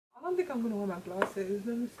don't think I'm gonna wear my glasses.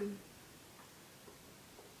 Let me see.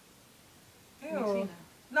 Ew.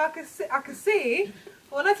 No, I can see.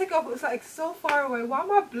 But when I take it off, it's like so far away. Why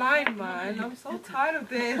am I blind, man? I'm so tired of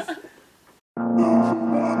this.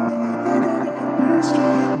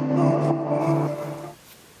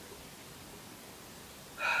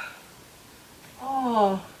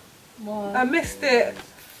 Oh, what? I missed it.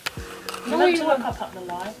 You meant to look up at the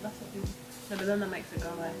light. That's what you. No, but then that makes it go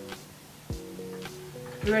away.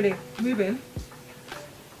 You ready? Moving.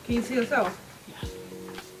 Can you see yourself?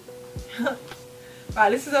 Yeah.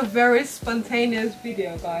 Right, this is a very spontaneous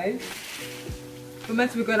video, guys. We're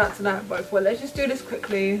meant to be going out tonight, but well, let's just do this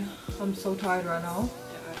quickly. I'm so tired right now.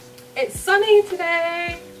 Yeah. It's sunny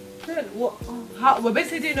today. We're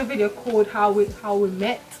basically doing a video called how we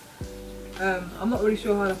met. I'm not really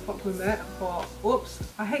sure how the fuck we met, but whoops,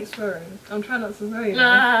 I hate swearing. I'm trying not to swear, you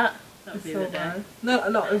know. That'd be so bad.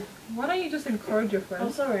 No. Why don't you just encourage your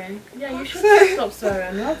friends? Oh, sorry. Yeah, you should stop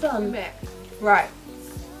swearing. Well done. We met. Right.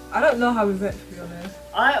 I don't know how we met, to be honest.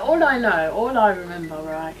 All I remember,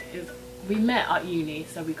 right, is we met at uni,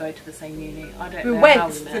 so we go to the same uni. I don't know how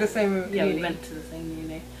we met. To the same uni. Yeah, we went to the same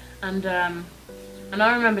uni. And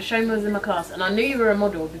I remember Shoma was in my class, and I knew you were a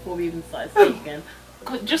model before we even started speaking.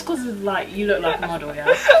 Just because like you look like a model, yeah.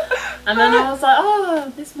 And then I was like,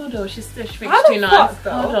 oh, this model, she thinks she's too nice.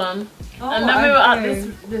 Hold on. Oh, and then we were at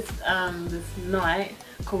this night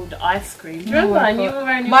called Ice Cream. Do you remember? And you were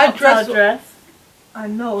wearing your cocktail dress. I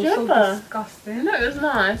know, it was so disgusting. No, it was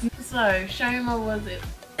nice. So Shoma was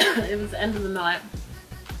it was the end of the night.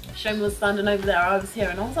 Shoma was standing over there. I was here,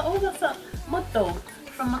 and I was like, oh, that's a model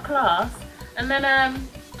from my class. And then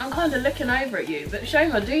I'm kind of looking over at you, but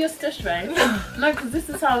Shoma, do your stush face. No, because this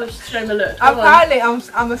is how Shoma looked. Apparently, I'm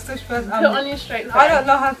a stush face. Put on your straight face. I don't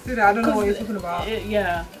know how to do that. I don't know what you're talking about.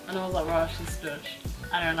 Yeah, and I was like, right, she's stush.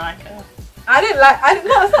 I don't like her. It's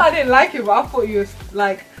not I didn't like it, but I thought you was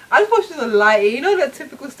like, I just thought she was a lighty. You know that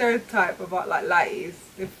typical stereotype about like lighties,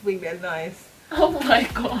 they think they're nice. Oh my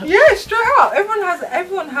god. Yeah, straight up.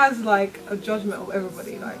 Everyone has like a judgment of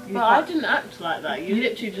everybody. Like. But I didn't act like that. You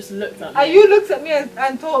literally just looked at me. And you looked at me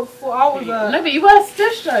and thought I was a. No, but you were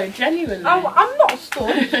stush though, genuinely. I'm not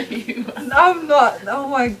stush. You were. I'm not. Oh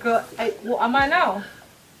my god. What am I now?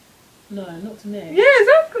 No, not to me. Yeah,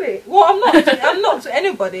 exactly. Well, I'm not. I'm not to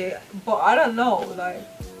anybody. But I don't know. Like.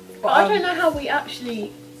 But I don't know how we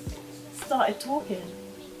actually started talking.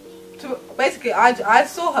 Basically, I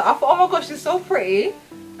saw her. I thought, oh my gosh, she's so pretty.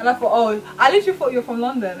 And I thought, oh, I literally thought you were from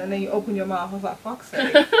London. And then you opened your mouth. I was like, fuck's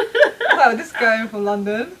sake. I was like, this girl from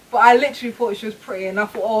London. But I literally thought she was pretty. And I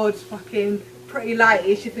thought, oh, it's fucking pretty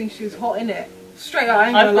lighty. She thinks she's hot, innit? Straight up, I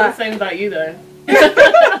ain't gonna lie. I thought the same about you though.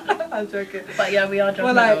 I'm joking. But yeah, we are judgmental.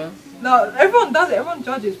 Well, like, no, everyone does it. Everyone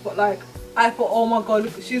judges. But like, I thought, oh my god,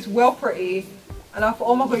 look, she's well pretty. And I thought,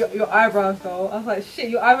 oh my god, your eyebrows though. I was like, shit,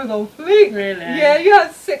 your eyebrows on fleek. Really? Yeah, you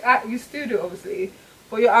had sick. You still do, obviously.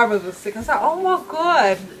 But your eyebrows were sick. I was like, oh my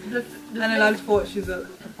god. And then I just thought she's a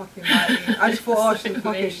fucking lighty. I just thought,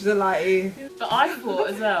 oh, she's a lighty. But I thought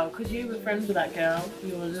as well, because you were friends with that girl,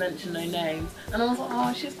 you would mention no names. And I was like,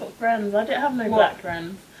 oh, she's got friends. I didn't have no black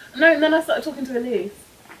friends. No, and then I started talking to Elise.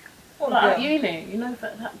 What like at uni, you know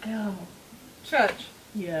that girl. Church?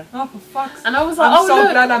 Yeah. Oh, for fuck's sake. And I was like, I'm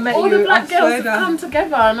so glad I met all you. the black girls have come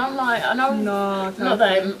together, and I'm like, and I was, no, not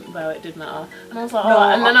that, well, it did matter. And I was like, oh, no,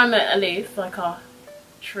 and then I met Elise, like our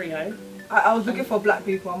trio. I was looking for black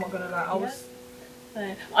people, I'm not gonna lie.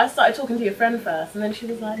 I started talking to your friend first, and then she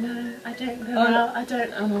was like, no, I don't go out, I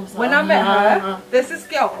don't. And I was like, when I met her, there's this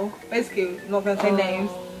girl, basically, I'm not gonna say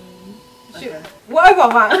names. Whatever,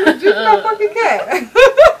 man. Do you not fucking care?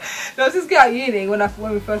 There was this girl at uni when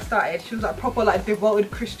we first started. She was like proper like devoted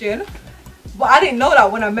Christian, but I didn't know that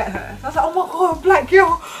when I met her. So I was like, oh my god, a black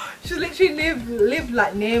girl. She literally lived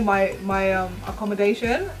like near my accommodation,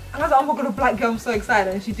 and I was like, oh my god, a black girl. I'm so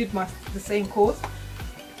excited. And she did the same course.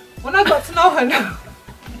 When I got to know her now,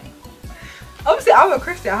 obviously I'm a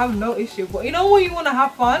Christian, I have no issue. But you know when you want to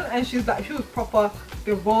have fun, and she was proper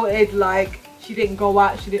devoted. Like she didn't go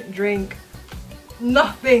out, she didn't drink,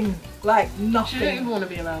 nothing. Like nothing. She didn't even want to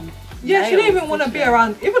be around. Yeah, she didn't even want to be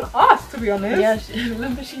around even us, to be honest. Yeah,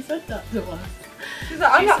 remember she said that to us. She's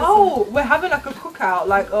like, I'm like, oh, we're having like a cookout,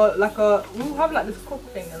 we'll have like this cook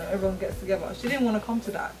thing and everyone gets together. She didn't want to come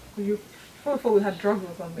to that because you probably thought we had drugs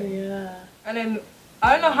or something. Yeah. And then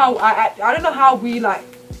I don't know how I don't know how we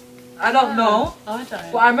like. I don't know. I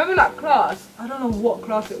don't. But I remember that class. I don't know what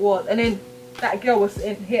class it was. And then that girl was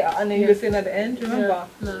in here, and then you were sitting at the end. Do you remember?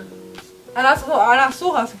 Yeah. No. And I saw her. I was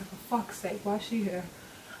like, for fuck's sake, why is she here?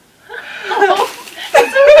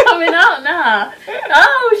 coming out now.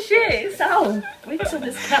 Oh shit, so wait till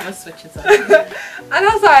this camera switches on. And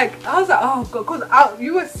I was like, oh god, because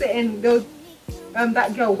you were sitting there was,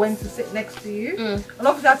 that girl went to sit next to you, and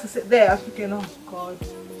obviously I had to sit there. I was thinking, oh god,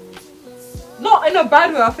 not in a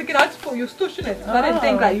bad way. I was thinking, I just thought you were stushing it. I didn't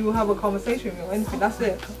think like you would have a conversation with me or anything. That's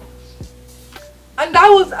it. And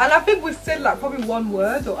I think we said like probably one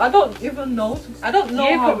word, or I don't even know. I don't know.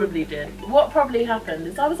 You how probably did. What probably happened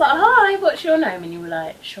is I was like, hi, what's your name? And you were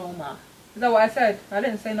like, Shoma. Is that what I said? I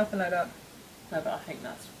didn't say nothing like that. No, but I think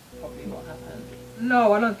that's probably what happened.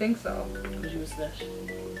 No, I don't think so. Because you were slush.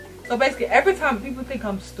 So basically, every time people think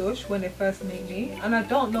I'm stush when they first meet me, and I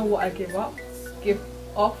don't know what I give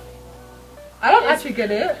off. I don't actually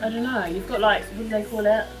get it. I don't know. You've got like, what do they call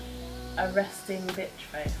it? A resting bitch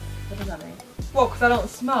face. What does that mean? Well, because I don't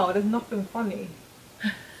smile. There's nothing funny.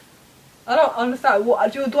 I don't understand.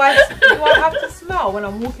 What do I have to smile when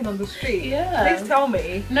I'm walking on the street? Yeah. Please tell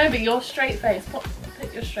me. No, but your straight face. Put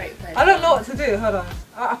your straight face. I don't know what to do. Hold on.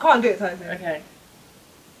 I can't do it, Tyson. Okay.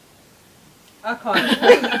 I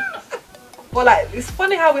can't. But like, it's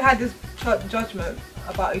funny how we had this judgment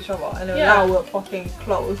about each other, and then now we're fucking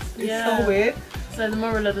close. It's so weird. So the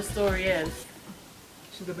moral of the story is,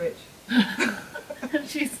 she's a bitch.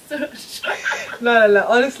 she's stush. No.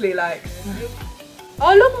 Honestly, like,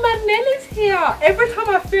 oh look, man, Nelly's here. Every time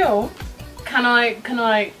I film. Can I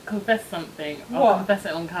confess something? I'll confess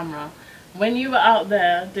it on camera. When you were out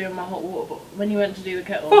there doing my hot water, when you went to do the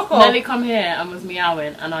kettle, Nelly come here and was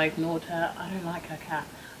meowing, and I ignored her. I don't like her cat.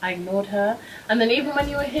 I ignored her. And then even when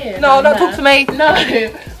you were here, no, don't talk to me. No,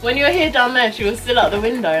 when you were here down there, she was still out the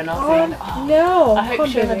window, and I was saying, oh, no, I hope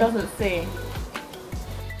Shona doesn't see.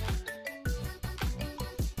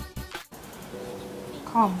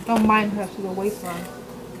 Calm, don't mind her. She's a wasteland.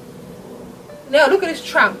 No, look at this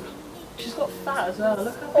tramp. She's got fat as well.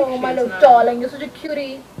 Look how big oh, she my is little now. darling, you're such a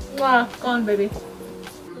cutie. Mwah. Go on, baby.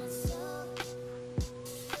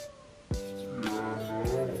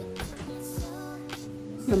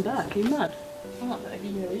 I'm back. Are you mad? I'm not that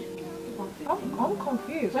I'm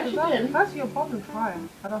confused. Where's she been? That's your bum looks high.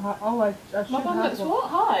 I don't have. Oh, I should my bum have looks one. what?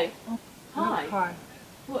 High. Oh, High. High.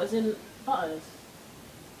 What? As in butters?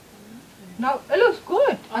 No, it looks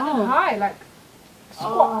good. I Oh. mean high, like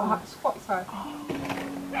squat high.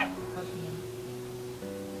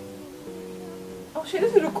 Oh shit,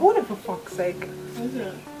 this is recorded for fuck's sake. Is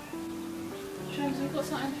it? James, we've got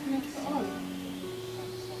something for me to put on.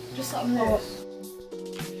 Just something loose.